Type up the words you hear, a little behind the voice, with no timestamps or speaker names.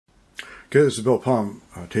Okay, this is Bill Palm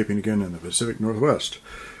taping again in the Pacific Northwest,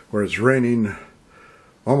 where it's raining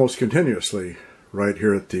almost continuously right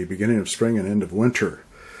here at the beginning of spring and end of winter.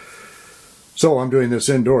 So I'm doing this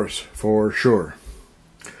indoors for sure.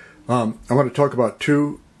 I want to talk about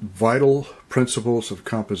two vital principles of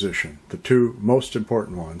composition, the two most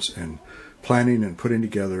important ones in planning and putting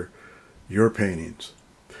together your paintings,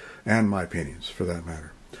 and my paintings for that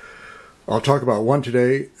matter. I'll talk about one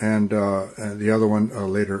today and the other one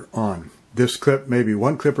later on. This clip may be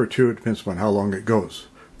one clip or two, it depends upon how long it goes.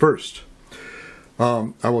 First,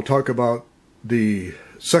 I will talk about the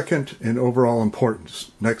second in overall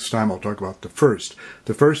importance. Next time I'll talk about the first.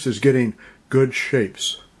 The first is getting good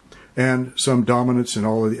shapes and some dominance in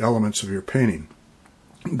all of the elements of your painting.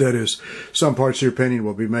 That is, some parts of your painting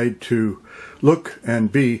will be made to look and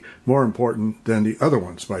be more important than the other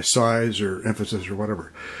ones by size or emphasis or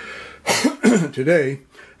whatever. Today,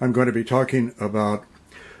 I'm going to be talking about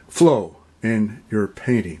flow in your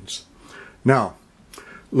paintings. Now,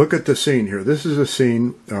 look at the scene here. This is a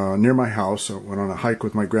scene near my house. I went on a hike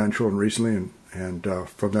with my grandchildren recently, and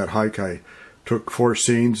from that hike I took 4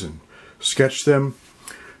 scenes and sketched them.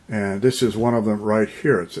 And this is one of them right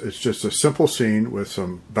here. It's just a simple scene with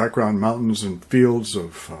some background mountains and fields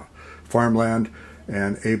of farmland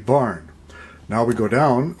and a barn. Now we go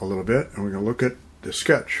down a little bit and we're going to look at the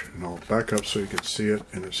sketch. And I'll back up so you can see it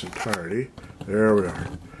in its entirety. There we are.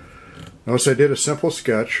 Notice I did a simple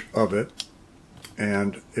sketch of it,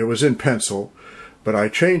 and it was in pencil, but I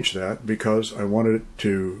changed that because I wanted it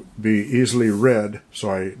to be easily read,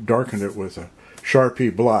 so I darkened it with a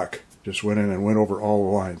Sharpie black. Just went in and went over all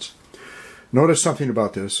the lines. Notice something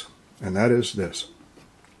about this, and that is this,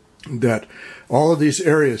 that all of these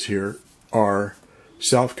areas here are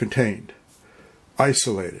self-contained,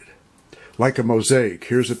 isolated, like a mosaic.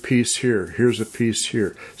 Here's a piece here, here's a piece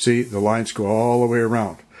here. See, the lines go all the way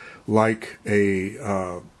around, like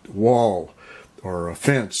a wall or a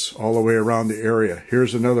fence all the way around the area.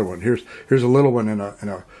 Here's another one. Here's a little one in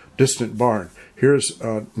a distant barn. Here's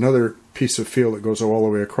another piece of field that goes all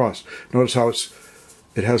the way across. Notice how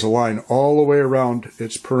it has a line all the way around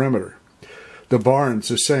its perimeter. The barn's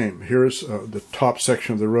the same. Here's the top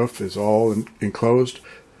section of the roof is all enclosed.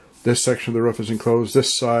 This section of the roof is enclosed.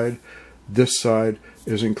 This side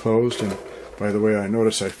is enclosed. And by the way, I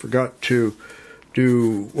notice I forgot to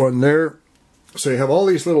do one there. So you have all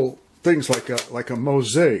these little things like a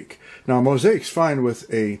mosaic. Now a mosaic's fine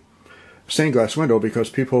with a stained glass window because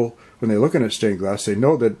people, when they look at stained glass, they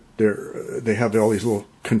know that they have all these little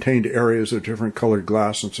contained areas of different colored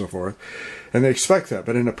glass and so forth, and they expect that.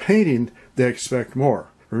 But in a painting, they expect more.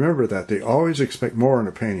 Remember that. They always expect more in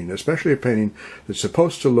a painting, especially a painting that's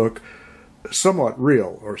supposed to look somewhat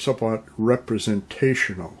real or somewhat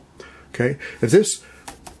representational. Okay? If this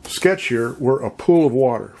sketch here were a pool of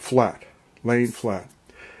water, flat, laying flat,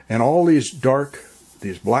 and all these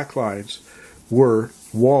black lines were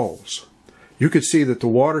walls, you could see that the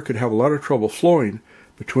water could have a lot of trouble flowing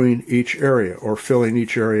between each area or filling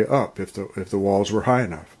each area up if the walls were high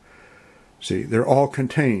enough. See, they're all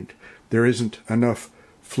contained. There isn't enough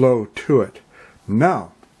flow to it.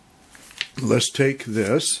 Now, let's take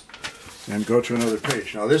this and go to another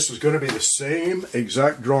page. Now, this is going to be the same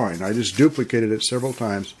exact drawing. I just duplicated it several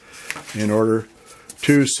times in order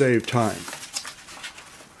to save time.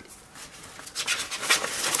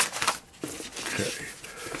 Okay.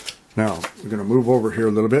 Now, we're going to move over here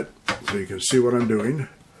a little bit so you can see what I'm doing.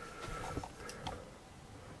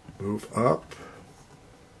 Move up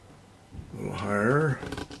a little higher.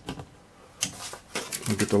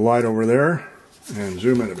 Look at the light over there and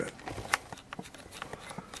zoom in a bit.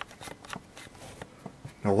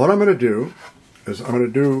 Now what I'm going to do is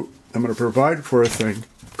I'm going to provide for a thing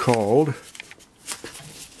called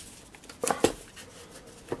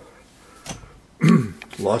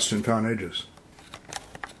Lost and Found Edges.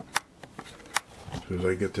 As soon as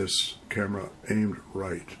I get this camera aimed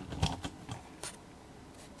right.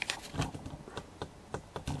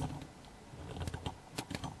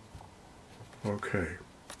 Okay.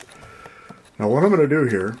 Now what I'm going to do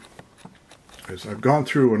here is I've gone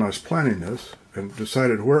through when I was planning this and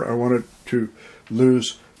decided where I wanted to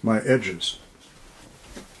lose my edges.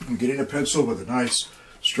 I'm getting a pencil with a nice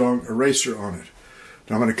strong eraser on it.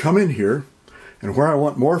 Now I'm going to come in here, and where I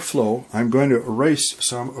want more flow, I'm going to erase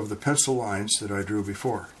some of the pencil lines that I drew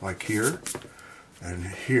before, like here, and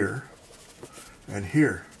here, and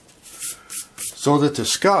here, so that the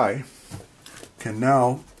sky can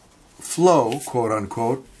now flow, quote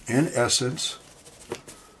unquote, in essence,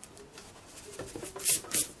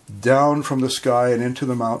 down from the sky and into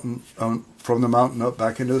the mountain, from the mountain up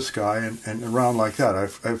back into the sky and around like that.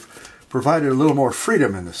 I've provided a little more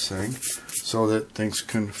freedom in this thing so that things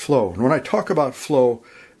can flow. And when I talk about flow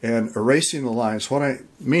and erasing the lines, what I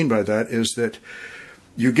mean by that is that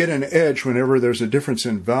you get an edge whenever there's a difference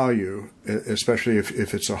in value, especially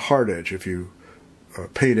if it's a hard edge, if you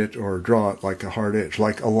paint it or draw it like a hard edge,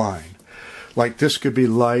 like a line. Like this could be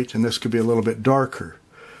light and this could be a little bit darker.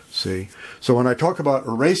 See? So when I talk about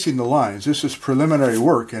erasing the lines, this is preliminary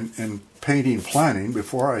work in painting planning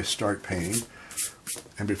before I start painting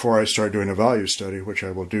and before I start doing a value study, which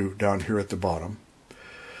I will do down here at the bottom.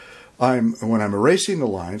 When I'm erasing the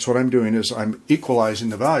lines, what I'm doing is I'm equalizing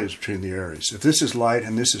the values between the areas. If this is light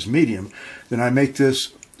and this is medium, then I make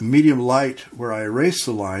this medium light where I erase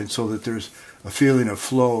the line so that there's a feeling of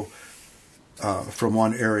flow from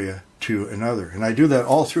one area to another. And I do that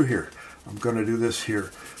all through here. I'm going to do this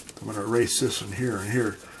here. I'm going to erase this and here and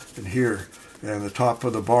here and here, and the top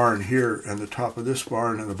of the barn here, and the top of this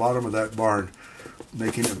barn, and the bottom of that barn,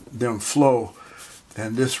 making them flow.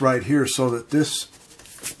 And this right here, so that this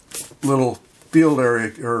little field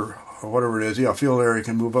area, or whatever it is, yeah, field area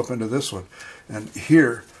can move up into this one, and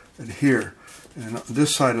here, and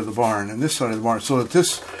this side of the barn, and this side of the barn, so that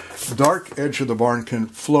this dark edge of the barn can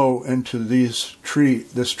flow into this tree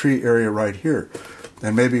area right here.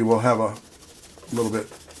 And maybe we'll have a little bit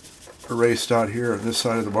erased out here on this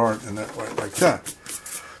side of the barn, and that way, like that.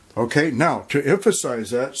 Okay, now to emphasize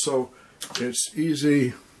that so it's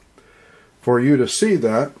easy for you to see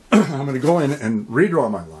that, I'm going to go in and redraw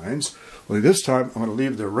my lines. Only this time I'm going to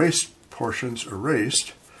leave the erased portions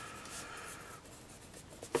erased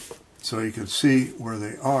so you can see where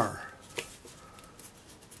they are.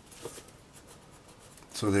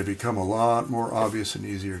 So they become a lot more obvious and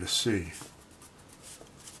easier to see.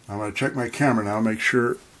 I'm going to check my camera now, make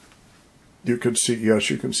sure you can see. Yes,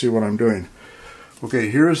 you can see what I'm doing. Okay,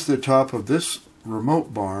 here's the top of this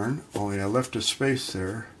remote barn, only I left a space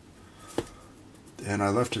there. And I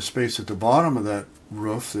left a space at the bottom of that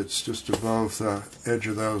roof that's just above the edge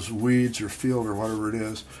of those weeds or field or whatever it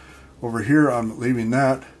is. Over here I'm leaving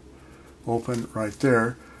that open right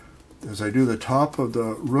there. As I do the top of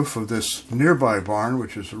the roof of this nearby barn,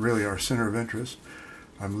 which is really our center of interest,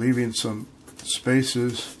 I'm leaving some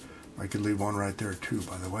spaces. I could leave one right there too,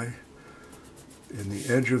 by the way. In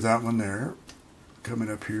the edge of that one there,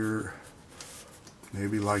 coming up here,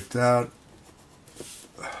 maybe like that.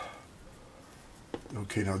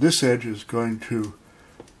 Okay, now this edge is going to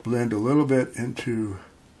blend a little bit into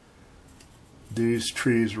these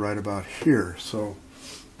trees right about here, so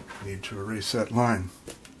I need to erase that line.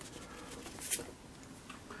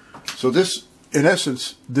 So this, in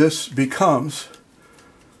essence, this becomes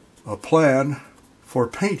a plan for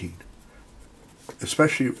painting,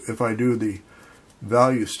 especially if I do the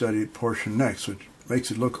value study portion next, which makes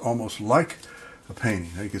it look almost like a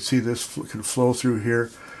painting. Now you can see this can flow through here,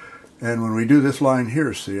 and when we do this line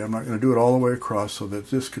here, see, I'm not going to do it all the way across so that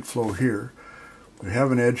this could flow here. We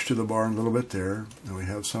have an edge to the barn a little bit there, and we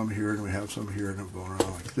have some here, and we have some here, and I'm going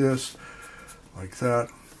around like this, like that.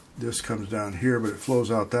 This comes down here, but it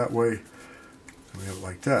flows out that way, and we have it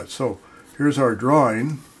like that. So here's our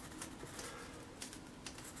drawing,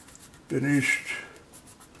 finished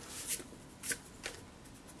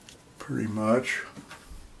pretty much.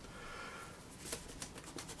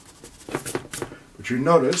 But you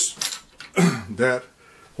notice that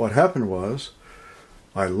what happened was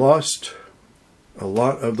I lost a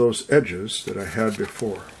lot of those edges that I had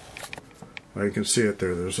before. Now you can see it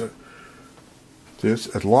there. There's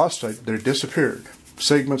they disappeared.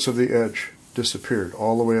 Segments of the edge disappeared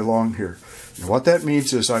all the way along here. And what that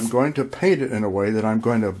means is I'm going to paint it in a way that I'm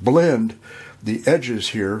going to blend the edges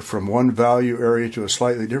here from one value area to a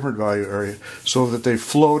slightly different value area so that they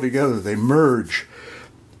flow together, they merge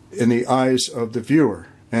in the eyes of the viewer.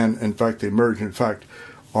 And in fact, they merge, in fact,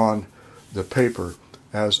 on the paper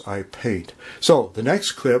as I paint. So the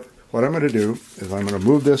next clip, what I'm going to do is I'm going to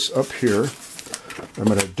move this up here. I'm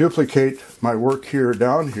going to duplicate my work here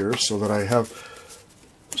down here so that I have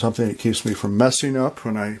something that keeps me from messing up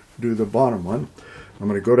when I do the bottom one. I'm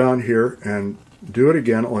going to go down here and do it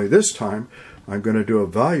again, only this time I'm going to do a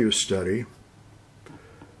value study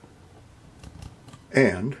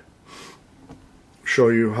and show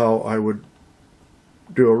you how I would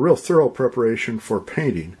do a real thorough preparation for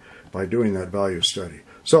painting by doing that value study.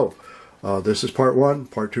 So this is part one.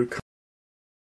 Part two